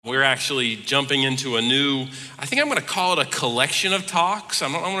We're actually jumping into a new, I think I'm going to call it a collection of talks.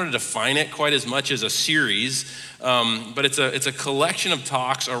 I don't want to define it quite as much as a series, but it's a collection of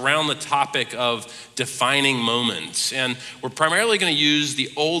talks around the topic of defining moments. And we're primarily going to use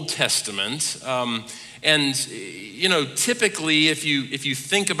the Old Testament. Typically, if you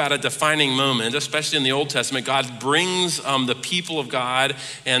think about a defining moment, especially in the Old Testament, God brings the people of God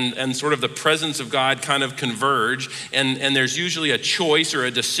and sort of the presence of God kind of converge, and there's usually a choice or a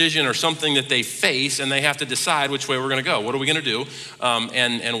decision or something that they face, and they have to decide which way we're going to go. What are we going to do,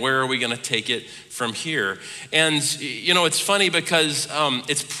 and where are we going to take it from here? And it's funny because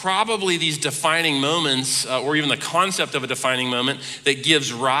it's probably these defining moments, or even the concept of a defining moment, that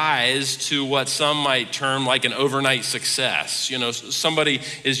gives rise to what some might term like an overnight success. Somebody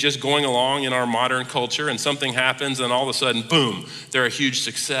is just going along in our modern culture, and something happens, and all of a sudden, boom, they're a huge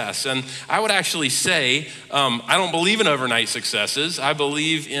success. And I would actually say I don't believe in overnight successes. I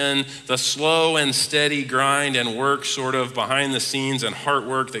believe in the slow and steady grind and work, sort of behind the scenes and heart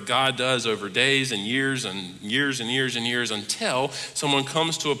work that God does over days and years and years and years and years, until someone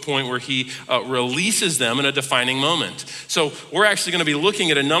comes to a point where he releases them in a defining moment. So we're actually going to be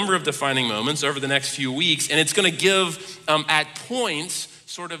looking at a number of defining moments over the next few weeks, and it's going to give at points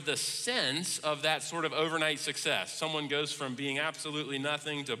sort of the sense of that sort of overnight success. Someone goes from being absolutely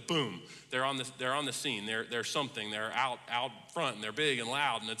nothing to boom, they're on the scene. They're something. They're out front, and they're big and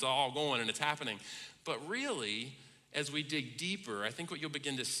loud, and it's all going and it's happening. But really, as we dig deeper, I think what you'll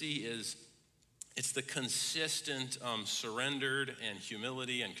begin to see is it's the consistent surrendered and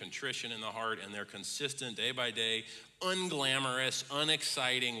humility and contrition in the heart, and their consistent day by day, unglamorous,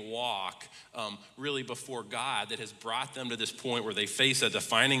 unexciting walk really before God that has brought them to this point where they face a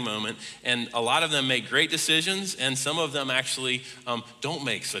defining moment. And a lot of them make great decisions, and some of them actually don't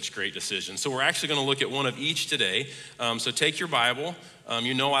make such great decisions. So we're actually going to look at one of each today. So take your Bible.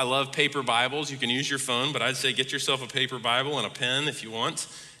 I love paper Bibles. You can use your phone, but I'd say get yourself a paper Bible and a pen if you want.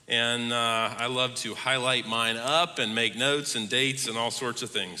 And I love to highlight mine up and make notes and dates and all sorts of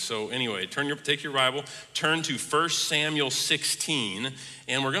things. So anyway, take your Bible, turn to 1 Samuel 16,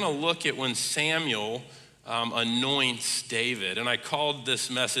 and we're going to look at when Samuel anoints David. And I called this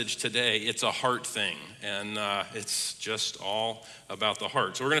message today, It's a Heart Thing. And it's just all about the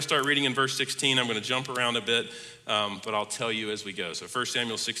heart. So we're going to start reading in verse 16. I'm going to jump around a bit, but I'll tell you as we go. So 1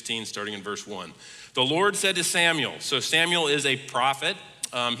 Samuel 16, starting in verse 1. The Lord said to Samuel, so Samuel is a prophet.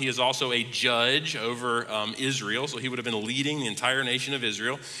 He is also a judge over Israel, so he would have been leading the entire nation of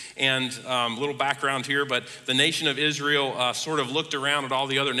Israel. And a little background here, but the nation of Israel sort of looked around at all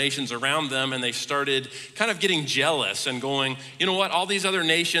the other nations around them, and they started kind of getting jealous and going, you know what, all these other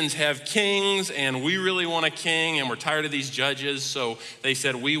nations have kings, and we really want a king, and we're tired of these judges, so they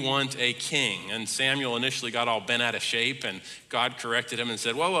said, we want a king. And Samuel initially got all bent out of shape, and God corrected him and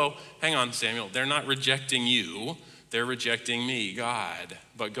said, whoa, hang on, Samuel, they're not rejecting you. They're rejecting me, God,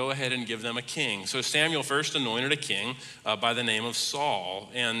 but go ahead and give them a king. So Samuel first anointed a king by the name of Saul.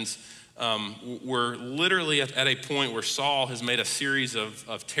 And we're literally at a point where Saul has made a series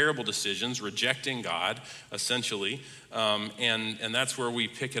of terrible decisions, rejecting God, essentially. And that's where we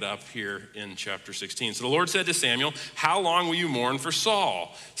pick it up here in chapter 16. So the Lord said to Samuel, how long will you mourn for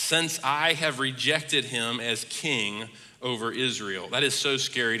Saul, since I have rejected him as king over Israel? That is so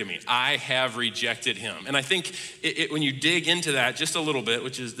scary to me. I have rejected him. And I think when you dig into that just a little bit,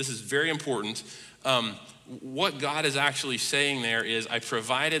 this is very important, what God is actually saying there is, I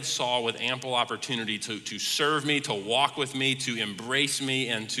provided Saul with ample opportunity to serve me, to walk with me, to embrace me,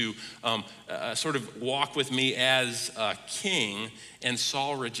 and to sort of walk with me as a king, and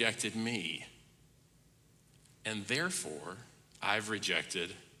Saul rejected me. And therefore, I've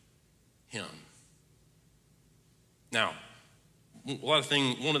rejected him. Now, one of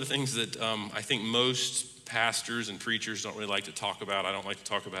the things that I think most pastors and preachers don't really like to talk about, I don't like to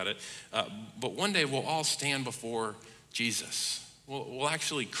talk about it, but one day we'll all stand before Jesus. We'll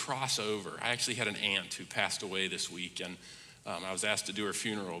actually cross over. I actually had an aunt who passed away this week, and I was asked to do her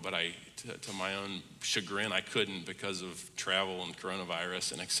funeral, but to my own chagrin, I couldn't because of travel and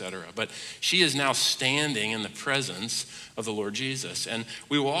coronavirus and et cetera. But she is now standing in the presence of the Lord Jesus. And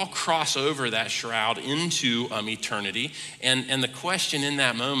we will all cross over that shroud into eternity. And the question in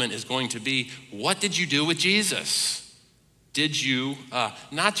that moment is going to be, what did you do with Jesus? Did you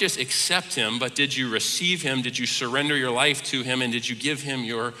not just accept him, but did you receive him? Did you surrender your life to him? And did you give him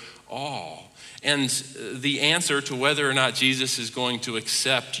your all? And the answer to whether or not Jesus is going to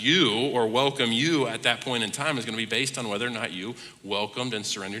accept you or welcome you at that point in time is going to be based on whether or not you welcomed and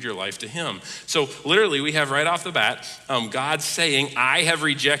surrendered your life to him. So literally we have right off the bat, God saying, I have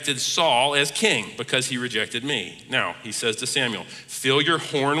rejected Saul as king because he rejected me. Now, he says to Samuel, fill your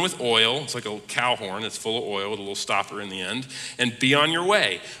horn with oil. It's like a cow horn. It's full of oil with a little stopper in the end. And be on your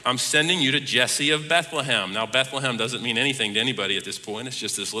way. I'm sending you to Jesse of Bethlehem. Now, Bethlehem doesn't mean anything to anybody at this point. It's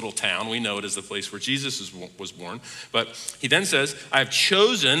just this little town. We know it as the place where Jesus was born. But he then says, I have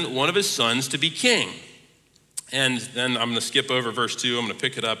chosen one of his sons to be king. And then I'm going to skip over verse 2. I'm going to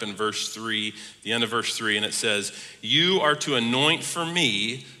pick it up in verse 3, the end of verse 3. And it says, you are to anoint for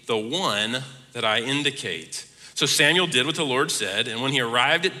me the one that I indicate. So Samuel did what the Lord said, and when he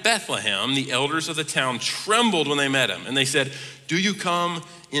arrived at Bethlehem, the elders of the town trembled when they met him, and they said, do you come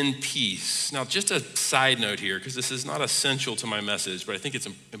in peace? Now, just a side note here, because this is not essential to my message, but I think it's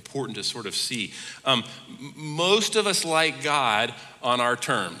important to sort of see. Most of us like God on our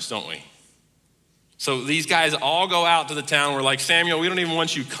terms, don't we? So these guys all go out to the town. We're like, Samuel, we don't even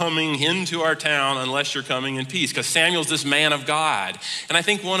want you coming into our town unless you're coming in peace, because Samuel's this man of God. And I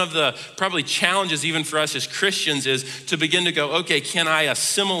think one of the probably challenges even for us as Christians is to begin to go, okay, can I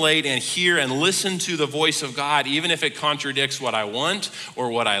assimilate and hear and listen to the voice of God, even if it contradicts what I want or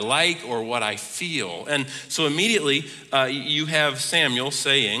what I like or what I feel? And so immediately you have Samuel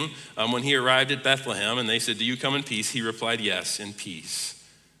saying, when he arrived at Bethlehem and they said, do you come in peace? He replied, yes, in peace.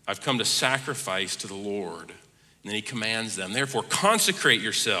 I've come to sacrifice to the Lord. And then he commands them, therefore consecrate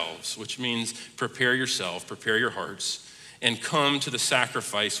yourselves, which means prepare yourself, prepare your hearts, and come to the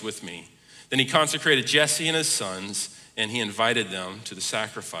sacrifice with me. Then he consecrated Jesse and his sons, and he invited them to the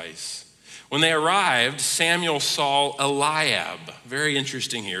sacrifice. When they arrived, Samuel saw Eliab. Very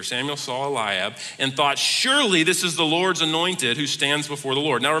interesting here. Samuel saw Eliab and thought, surely this is the Lord's anointed who stands before the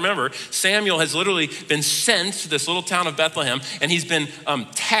Lord. Now remember, Samuel has literally been sent to this little town of Bethlehem, and he's been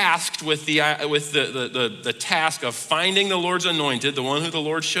tasked with the task of finding the Lord's anointed, the one who the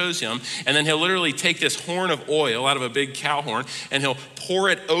Lord shows him, and then he'll literally take this horn of oil out of a big cow horn, and he'll pour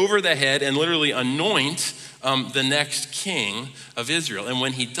it over the head and literally anoint the next king of Israel. And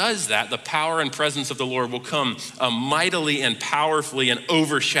when he does that, the power and presence of the Lord will come mightily and powerfully and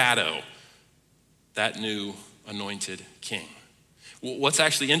overshadow that new anointed king. What's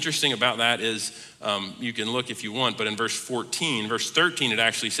actually interesting about that is, you can look if you want, but in verse 13, it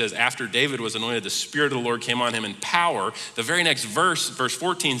actually says, after David was anointed, the Spirit of the Lord came on him in power. The very next verse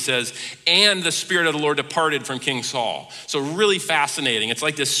 14 says, and the Spirit of the Lord departed from King Saul. So really fascinating. It's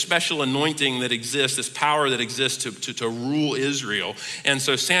like this special anointing that exists, this power that exists to rule Israel. And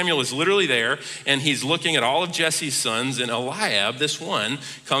so Samuel is literally there, and he's looking at all of Jesse's sons, and Eliab, this one,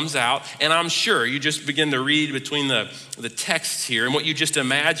 comes out, and I'm sure you just begin to read between the texts here, and what you just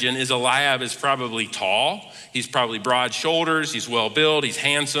imagine is Eliab is probably tall. He's probably broad shoulders. He's well built. He's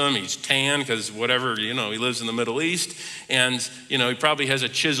handsome. He's tan because whatever, he lives in the Middle East. And, he probably has a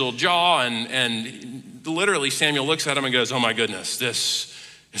chiseled jaw. And literally Samuel looks at him and goes, oh my goodness, this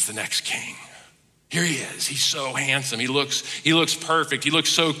is the next king. Here he is. He's so handsome. He looks perfect. He looks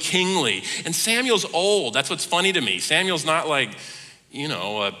so kingly. And Samuel's old. That's what's funny to me. Samuel's not like,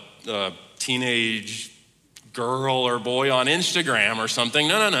 a teenage girl or boy on Instagram or something.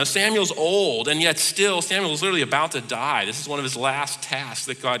 No. Samuel's old, and yet still Samuel's literally about to die. This is one of his last tasks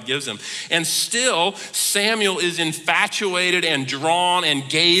that God gives him. And still Samuel is infatuated and drawn and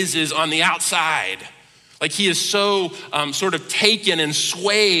gazes on the outside. Like he is so sort of taken and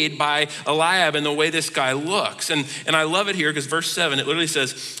swayed by Eliab and the way this guy looks. And I love it here because verse 7, it literally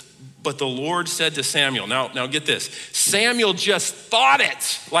says, but the Lord said to Samuel, now get this, Samuel just thought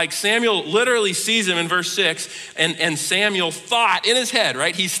it. Like Samuel literally sees him in verse 6, and Samuel thought in his head,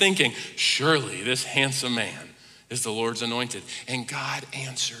 right? He's thinking, surely this handsome man is the Lord's anointed. And God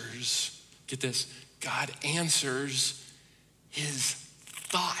answers, get this, God answers his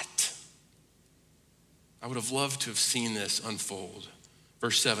thought. I would have loved to have seen this unfold.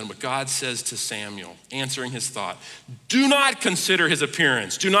 Verse 7, but God says to Samuel, answering his thought, do not consider his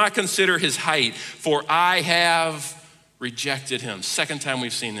appearance, do not consider his height, for I have rejected him. Second time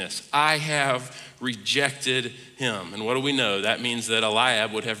we've seen this. I have rejected him. And what do we know? That means that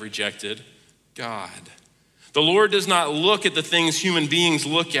Eliab would have rejected God. The Lord does not look at the things human beings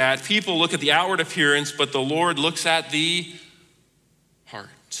look at. People look at the outward appearance, but the Lord looks at the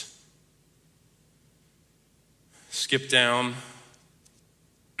heart. Skip down.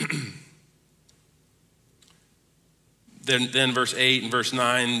 Then verse 8 and verse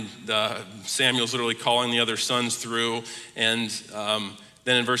 9, Samuel's literally calling the other sons through, and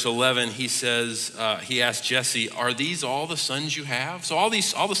Then in verse 11, he says, he asked Jesse, are these all the sons you have? So all the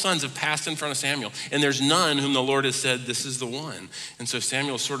sons have passed in front of Samuel, and there's none whom the Lord has said, this is the one. And so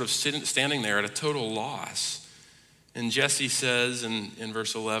Samuel's sort of standing there at a total loss. And Jesse says in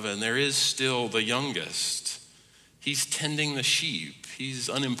verse 11, there is still the youngest. He's tending the sheep. He's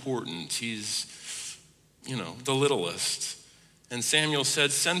unimportant. He's, the littlest. And Samuel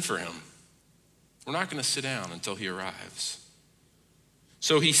said, send for him. We're not going to sit down until he arrives.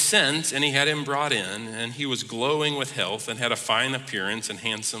 So he sent, and he had him brought in, and he was glowing with health and had a fine appearance and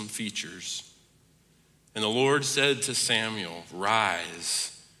handsome features. And the Lord said to Samuel,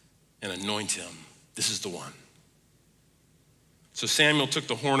 rise and anoint him. This is the one. So Samuel took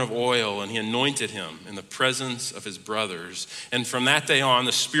the horn of oil and he anointed him in the presence of his brothers. And from that day on,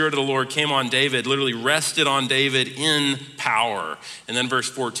 the Spirit of the Lord came on David, literally rested on David in power. And then verse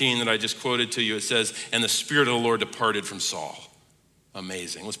 14 that I just quoted to you, it says, and the Spirit of the Lord departed from Saul.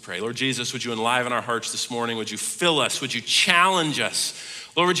 Amazing. Let's pray. Lord Jesus, would you enliven our hearts this morning? Would you fill us? Would you challenge us?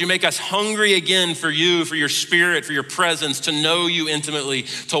 Lord, would you make us hungry again for you, for your Spirit, for your presence, to know you intimately,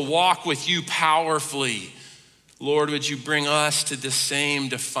 to walk with you powerfully. Lord, would you bring us to this same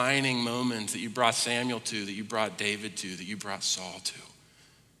defining moment that you brought Samuel to, that you brought David to, that you brought Saul to.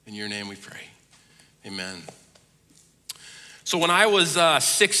 In your name we pray. Amen. So when I was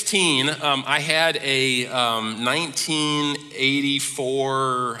 16, I had a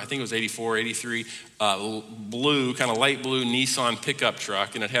 1984, I think it was 84, 83, blue, kind of light blue Nissan pickup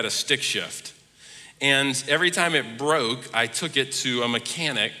truck, and it had a stick shift. And every time it broke, I took it to a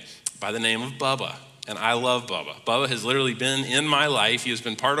mechanic by the name of Bubba. And I love Bubba. Bubba has literally been in my life. He has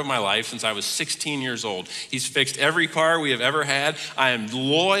been part of my life since I was 16 years old. He's fixed every car we have ever had. I am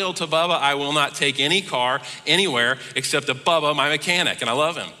loyal to Bubba. I will not take any car anywhere except a Bubba, my mechanic, and I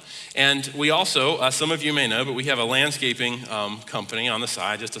love him. And we also, some of you may know, but we have a landscaping company on the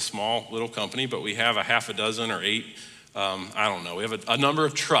side, just a small little company, but we have a half a dozen or 8, I don't know. We have a number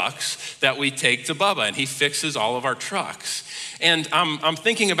of trucks that we take to Bubba, and he fixes all of our trucks. And I'm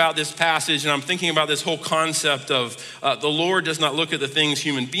thinking about this passage, and I'm thinking about this whole concept of the Lord does not look at the things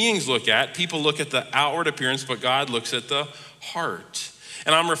human beings look at. People look at the outward appearance, but God looks at the heart.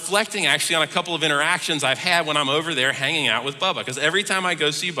 And I'm reflecting actually on a couple of interactions I've had when I'm over there hanging out with Bubba, because every time I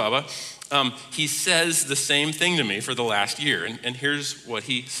go see Bubba, he says the same thing to me for the last year. And here's what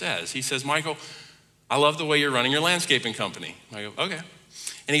he says. He says, Michael, I love the way you're running your landscaping company. I go, okay.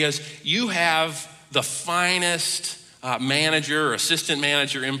 And he goes, you have the finest manager or assistant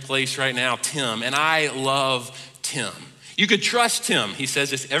manager in place right now, Tim, and I love Tim. You could trust him. He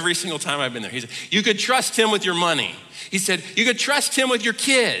says this every single time I've been there. He said, you could trust him with your money. He said, you could trust him with your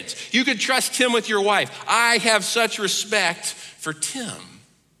kids. You could trust him with your wife. I have such respect for Tim.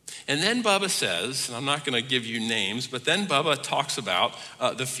 And then Bubba says, and I'm not going to give you names, but then Bubba talks about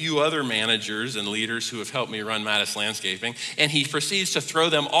the few other managers and leaders who have helped me run Mattis Landscaping, and he proceeds to throw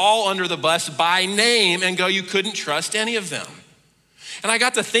them all under the bus by name and go, you couldn't trust any of them. And I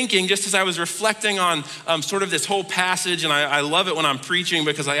got to thinking, just as I was reflecting on sort of this whole passage, and I love it when I'm preaching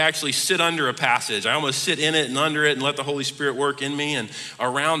because I actually sit under a passage. I almost sit in it and under it and let the Holy Spirit work in me and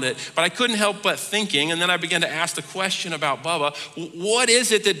around it. But I couldn't help but thinking, and then I began to ask the question about Bubba. What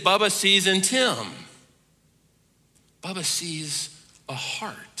is it that Bubba sees in Tim? Bubba sees a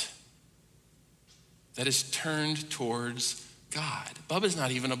heart that is turned towards God. Bubba's not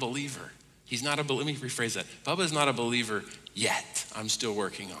even a believer. He's not let me rephrase that. Bubba's not a believer yet. I'm still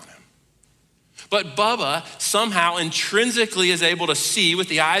working on him. But Bubba somehow intrinsically is able to see with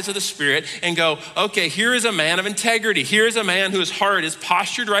the eyes of the Spirit and go, okay, here is a man of integrity. Here is a man whose heart is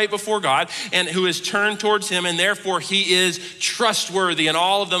postured right before God and who is turned towards him, and therefore he is trustworthy in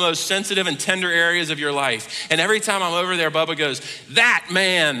all of the most sensitive and tender areas of your life. And every time I'm over there, Bubba goes, that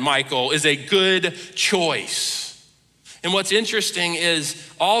man, Michael, is a good choice. And what's interesting is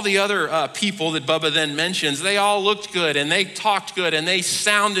all the other people that Bubba then mentions, they all looked good and they talked good and they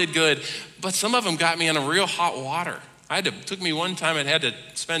sounded good, but some of them got me in a real hot water. It took me one time, I had to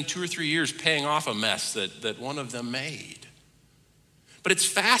spend 2 or 3 years paying off a mess that one of them made. But it's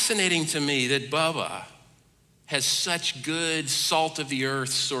fascinating to me that Bubba has such good salt of the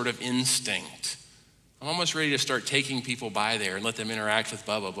earth sort of instinct. I'm almost ready to start taking people by there and let them interact with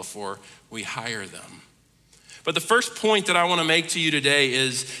Bubba before we hire them. But the first point that I want to make to you today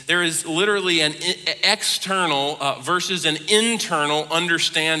is there is literally an external versus an internal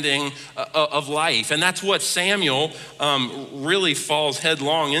understanding of life. And that's what Samuel really falls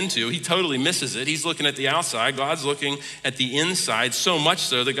headlong into. He totally misses it. He's looking at the outside. God's looking at the inside, so much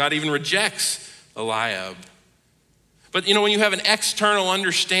so that God even rejects Eliab. But when you have an external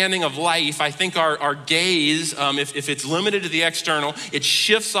understanding of life, I think our gaze, if it's limited to the external, it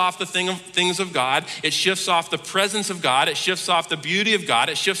shifts off the things of God. It shifts off the presence of God. It shifts off the beauty of God.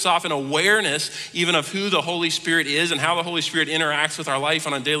 It shifts off an awareness even of who the Holy Spirit is and how the Holy Spirit interacts with our life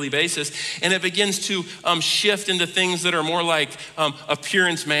on a daily basis. And it begins to shift into things that are more like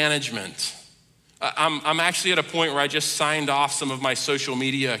appearance management. I'm actually at a point where I just signed off some of my social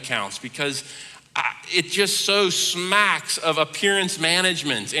media accounts because it just so smacks of appearance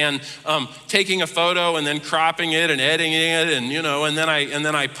management and taking a photo and then cropping it and editing it and then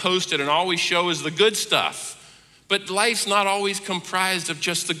I post it and all we show is the good stuff. But life's not always comprised of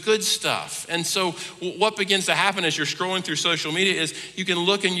just the good stuff. And so what begins to happen as you're scrolling through social media is you can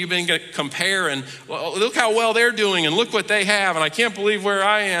look and you begin to compare and look how well they're doing and look what they have and I can't believe where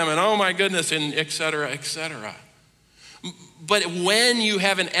I am and oh my goodness and et cetera, et cetera. But when you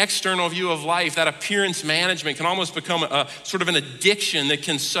have an external view of life, that appearance management can almost become a sort of an addiction that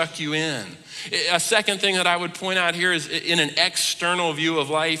can suck you in. A second thing that I would point out here is in an external view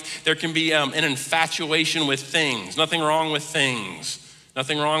of life, there can be an infatuation with things. Nothing wrong with things.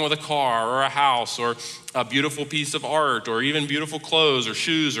 Nothing wrong with a car or a house or a beautiful piece of art or even beautiful clothes or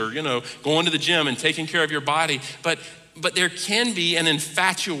shoes or, going to the gym and taking care of your body. But there can be an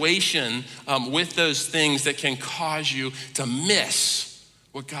infatuation with those things that can cause you to miss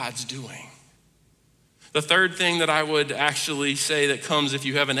what God's doing. The third thing that I would actually say that comes if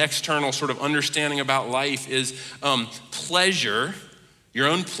you have an external sort of understanding about life is pleasure. Your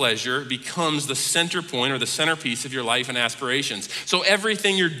own pleasure becomes the center point or the centerpiece of your life and aspirations. So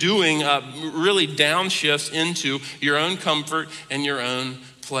everything you're doing really downshifts into your own comfort and your own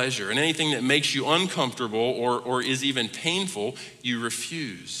pleasure. And anything that makes you uncomfortable or is even painful, you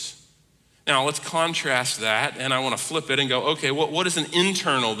refuse. Now let's contrast that, and I want to flip it and go, okay, what is an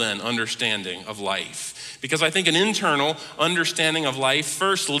internal then understanding of life? Because I think an internal understanding of life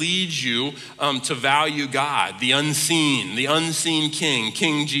first leads you to value God, the unseen King,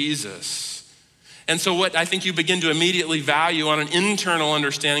 King Jesus. And so what I think you begin to immediately value on an internal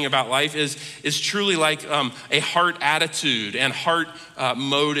understanding about life is truly like a heart attitude and heart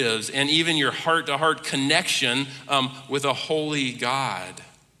motives and even your heart-to-heart connection with a holy God.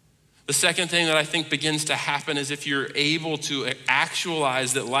 The second thing that I think begins to happen is if you're able to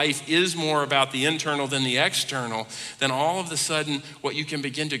actualize that life is more about the internal than the external, then all of a sudden what you can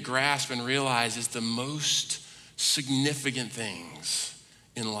begin to grasp and realize is the most significant things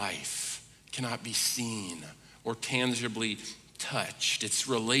in life cannot be seen or tangibly touched. It's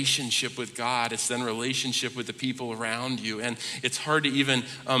relationship with God. It's then relationship with the people around you. And it's hard to even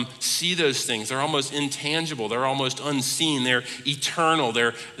see those things. They're almost intangible. They're almost unseen. They're eternal.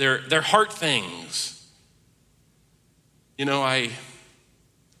 They're heart things. I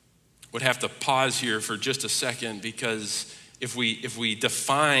would have to pause here for just a second because if we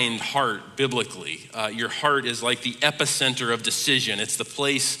defined heart biblically, your heart is like the epicenter of decision. It's the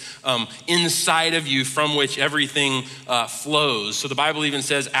place inside of you from which everything flows. So the Bible even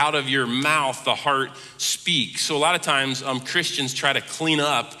says, out of your mouth, the heart speaks. So a lot of times Christians try to clean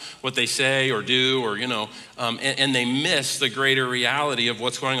up what they say or do or, and they miss the greater reality of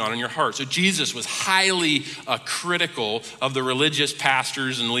what's going on in your heart. So Jesus was highly critical of the religious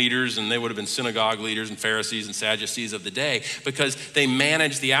pastors and leaders, and they would have been synagogue leaders and Pharisees and Sadducees of the day, because they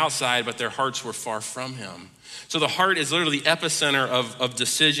managed the outside, but their hearts were far from him. So the heart is literally the epicenter of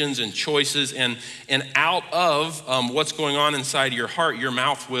decisions and choices, and out of what's going on inside your heart, your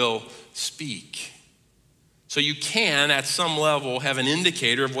mouth will speak. So you can, at some level, have an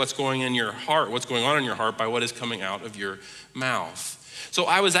indicator of what's going on in your heart by what is coming out of your mouth. So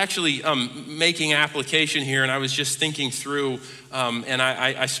I was actually making application here, and I was just thinking through, and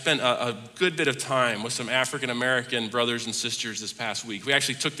I spent a good bit of time with some African-American brothers and sisters this past week. We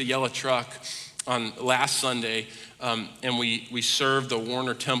actually took the yellow truck on last Sunday, and we served the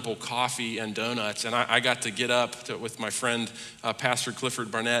Warner Temple coffee and donuts, and I got to get up with my friend, Pastor Clifford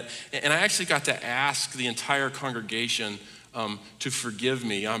Barnett, and I actually got to ask the entire congregation to forgive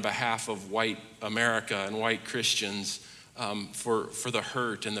me on behalf of white America and white Christians for the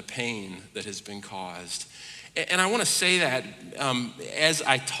hurt and the pain that has been caused. And I want to say that as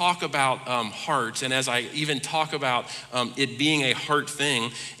I talk about hearts, and as I even talk about it being a heart thing,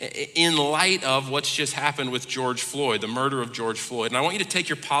 in light of what's just happened with George Floyd, the murder of George Floyd. And I want you to take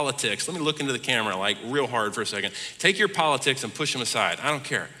your politics, let me look into the camera like real hard for a second. Take your politics and push them aside. I don't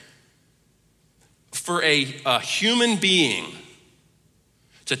care. For a human being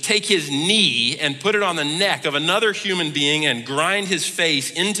to take his knee and put it on the neck of another human being and grind his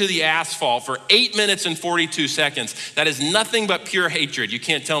face into the asphalt for 8 minutes and 42 seconds. That is nothing but pure hatred. You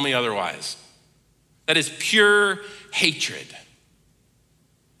can't tell me otherwise. That is pure hatred.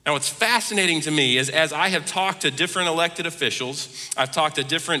 Now, what's fascinating to me is as I have talked to different elected officials, I've talked to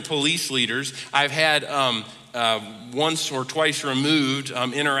different police leaders, I've had once or twice removed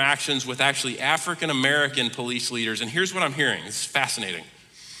interactions with actually African-American police leaders. And here's what I'm hearing. It's fascinating.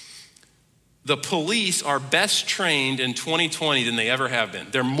 The police are best trained in 2020 than they ever have been.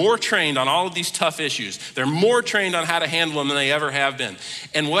 They're more trained on all of these tough issues. They're more trained on how to handle them than they ever have been.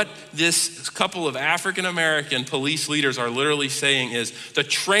 And what this couple of African-American police leaders are literally saying is the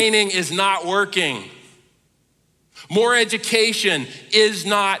training is not working. More education is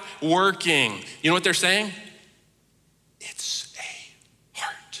not working. You know what they're saying? It's a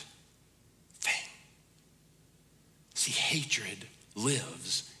heart thing. See, hatred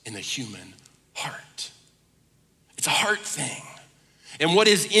lives in the human heart. It's a heart thing. And what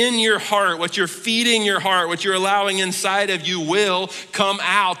is in your heart, what you're feeding your heart, what you're allowing inside of you will come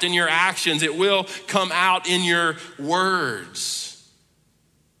out in your actions. It will come out in your words.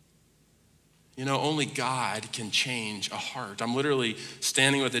 You know, only God can change a heart. I'm literally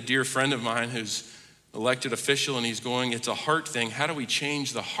standing with a dear friend of mine who's elected official, and he's going, it's a heart thing. How do we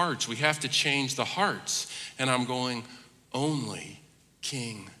change the hearts? We have to change the hearts. And I'm going, only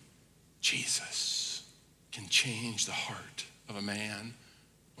King Jesus can change the heart of a man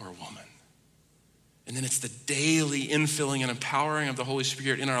or a woman. And then it's the daily infilling and empowering of the Holy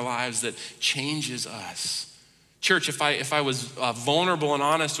Spirit in our lives that changes us. Church, if I was vulnerable and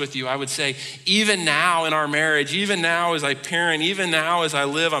honest with you, I would say, even now in our marriage, even now as I parent, even now as I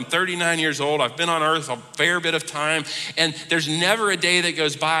live, I'm 39 years old, I've been on earth a fair bit of time, and there's never a day that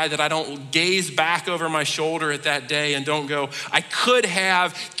goes by that I don't gaze back over my shoulder at that day and don't go, I could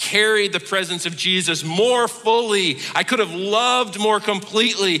have carried the presence of Jesus more fully. I could have loved more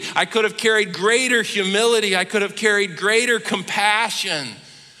completely. I could have carried greater humility. I could have carried greater compassion.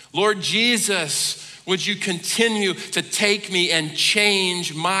 Lord Jesus, would you continue to take me and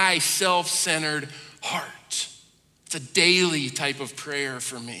change my self-centered heart? It's a daily type of prayer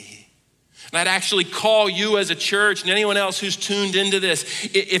for me. And I'd actually call you as a church and anyone else who's tuned into this,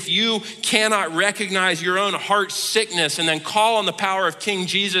 if you cannot recognize your own heart sickness and then call on the power of King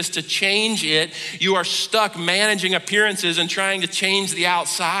Jesus to change it, you are stuck managing appearances and trying to change the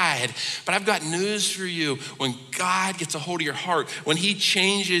outside. But I've got news for you. When God gets a hold of your heart, when he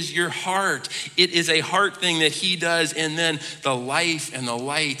changes your heart, it is a heart thing that he does, and then the life and the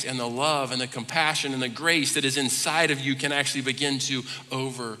light and the love and the compassion and the grace that is inside of you can actually begin to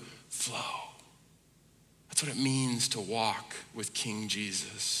overflow. That's what it means to walk with King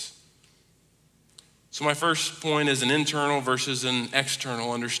Jesus. So my first point is an internal versus an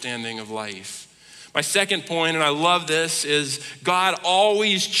external understanding of life. My second point, and I love this, is God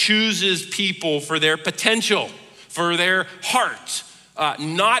always chooses people for their potential, for their heart,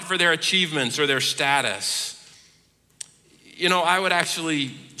 not for their achievements or their status. You know, I would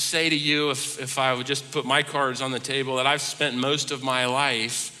actually say to you, if I would just put my cards on the table, that I've spent most of my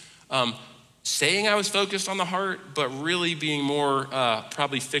life saying I was focused on the heart, but really being more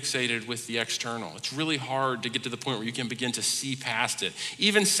probably fixated with the external. It's really hard to get to the point where you can begin to see past it.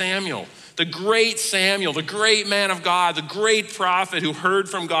 Even Samuel, the great man of God, the great prophet who heard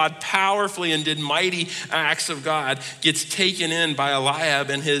from God powerfully and did mighty acts of God, gets taken in by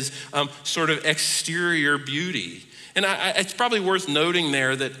Eliab and his sort of exterior beauty. And it's probably worth noting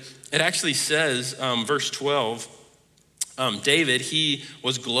there that it actually says, verse 12, David, he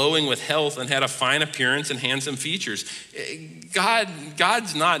was glowing with health and had a fine appearance and handsome features.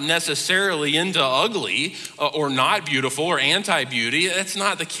 God's not necessarily into ugly or not beautiful or anti-beauty. That's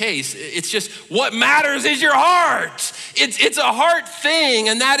not the case. It's just what matters is your heart. It's a heart thing,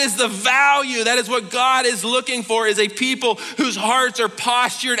 and that is the value. That is what God is looking for, is a people whose hearts are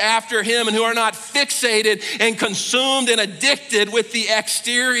postured after him and who are not fixated and consumed and addicted with the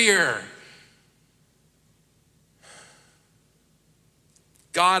exterior.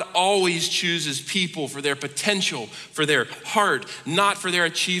 God always chooses people for their potential, for their heart, not for their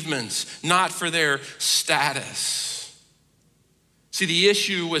achievements, not for their status. See, the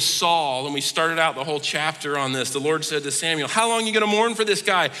issue with Saul, and we started out the whole chapter on this, the Lord said to Samuel, how long are you gonna mourn for this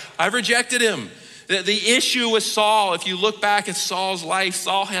guy? I've rejected him. The issue with Saul, if you look back at Saul's life,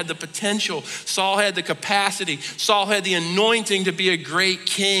 Saul had the potential, Saul had the capacity, Saul had the anointing to be a great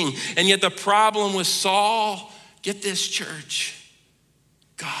king. And yet the problem with Saul, get this, church,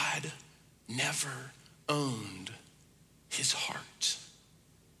 God never owned his heart.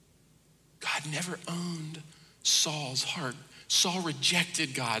 God never owned Saul's heart. Saul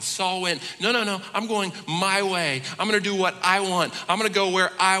rejected God. Saul went, no, I'm going my way. I'm gonna do what I want. I'm gonna go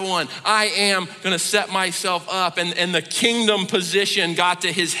where I want. I am gonna set myself up. And the kingdom position got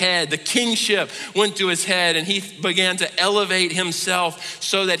to his head. The kingship went to his head, and he began to elevate himself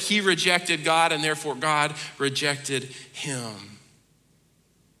so that he rejected God, and therefore God rejected him.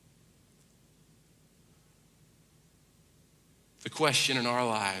 The question in our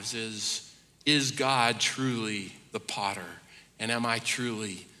lives is God truly the potter? And am I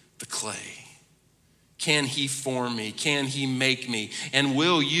truly the clay? Can he form me? Can he make me? And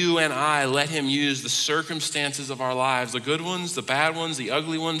will you and I let him use the circumstances of our lives, the good ones, the bad ones, the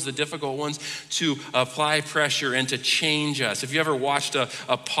ugly ones, the difficult ones, to apply pressure and to change us? If you ever watched a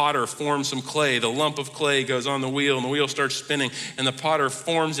potter form some clay, the lump of clay goes on the wheel and the wheel starts spinning, and the potter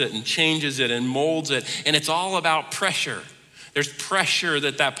forms it and changes it and molds it. And it's all about pressure. There's pressure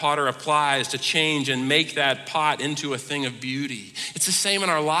that potter applies to change and make that pot into a thing of beauty. It's the same in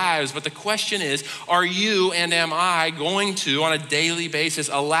our lives, but the question is, are you and am I going to, on a daily basis,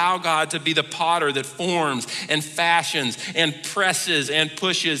 allow God to be the potter that forms and fashions and presses and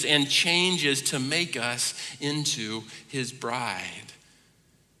pushes and changes to make us into his bride?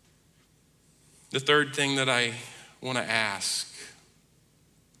 The third thing that I want to ask,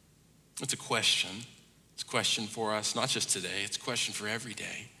 it's a question. Question for us, not just today, it's a question for every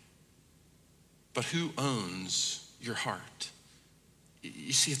day. But who owns your heart?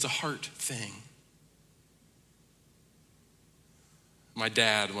 You see, it's a heart thing. My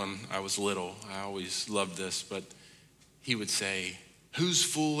dad, when I was little, I always loved this, but he would say, "Whose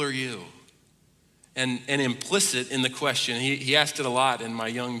fool are you?" And implicit in the question, he asked it a lot in my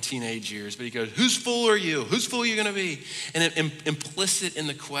young teenage years, but he goes, "Whose fool are you? Whose fool are you gonna be?" And implicit in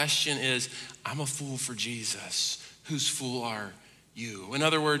the question is, I'm a fool for Jesus. Whose fool are you? In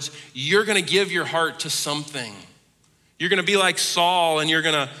other words, you're gonna give your heart to something. You're gonna be like Saul, and you're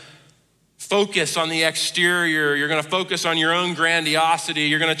gonna focus on the exterior. You're gonna focus on your own grandiosity.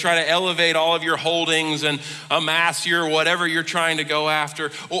 You're gonna try to elevate all of your holdings and amass your whatever you're trying to go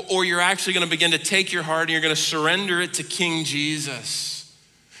after. Or you're actually gonna begin to take your heart and you're gonna surrender it to King Jesus.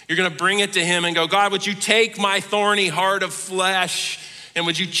 You're gonna bring it to him and go, "God, would you take my thorny heart of flesh, and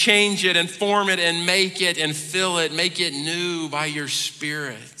would you change it and form it and make it and fill it, make it new by your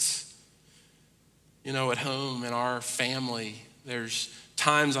Spirit?" You know, at home in our family, there's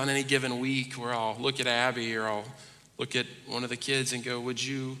times on any given week where I'll look at Abby or I'll look at one of the kids and go, "Would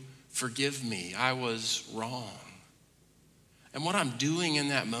you forgive me? I was wrong." And what I'm doing in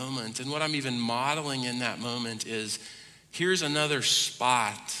that moment, and what I'm even modeling in that moment, is here's another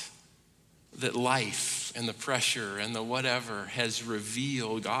spot that life and the pressure and the whatever has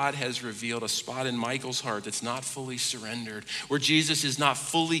revealed. God has revealed a spot in Michael's heart that's not fully surrendered, where Jesus is not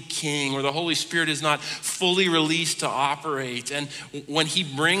fully king, where the Holy Spirit is not fully released to operate. And when he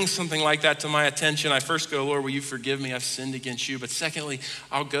brings something like that to my attention, I first go, "Lord, will you forgive me? I've sinned against you." But secondly,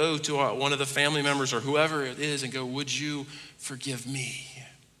 I'll go to one of the family members or whoever it is and go, "Would you forgive me?"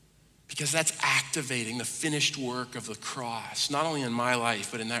 Because that's activating the finished work of the cross, not only in my life,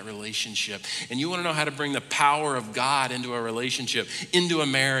 but in that relationship. And you wanna know how to bring the power of God into a relationship, into a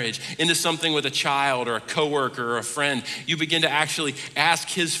marriage, into something with a child or a coworker or a friend. You begin to actually ask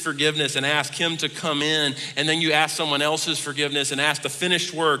his forgiveness and ask him to come in, and then you ask someone else's forgiveness and ask the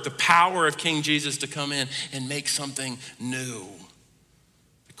finished work, the power of King Jesus to come in and make something new.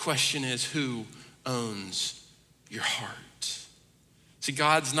 The question is, who owns your heart? See,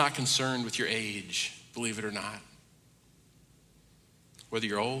 God's not concerned with your age, believe it or not. Whether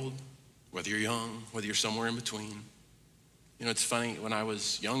you're old, whether you're young, whether you're somewhere in between. You know, it's funny, when I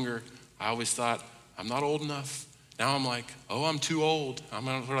was younger, I always thought, I'm not old enough. Now I'm like, oh, I'm too old. I'm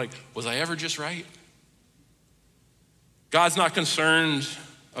like, was I ever just right? God's not concerned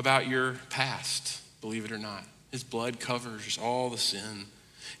about your past, believe it or not. His blood covers all the sin.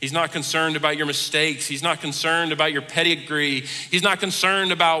 He's not concerned about your mistakes. He's not concerned about your pedigree. He's not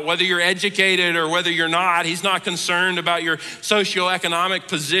concerned about whether you're educated or whether you're not. He's not concerned about your socioeconomic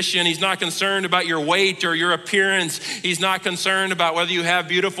position. He's not concerned about your weight or your appearance. He's not concerned about whether you have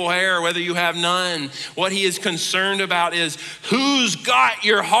beautiful hair or whether you have none. What he is concerned about is who's got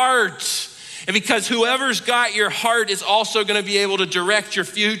your heart. And because whoever's got your heart is also going to be able to direct your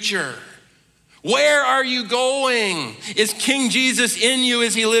future. Where are you going? Is King Jesus in you?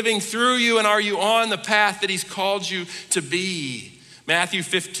 Is he living through you? And are you on the path that he's called you to be? Matthew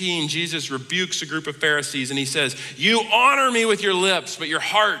 15, Jesus rebukes a group of Pharisees and he says, "You honor me with your lips, but your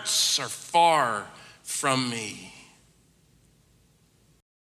hearts are far from me."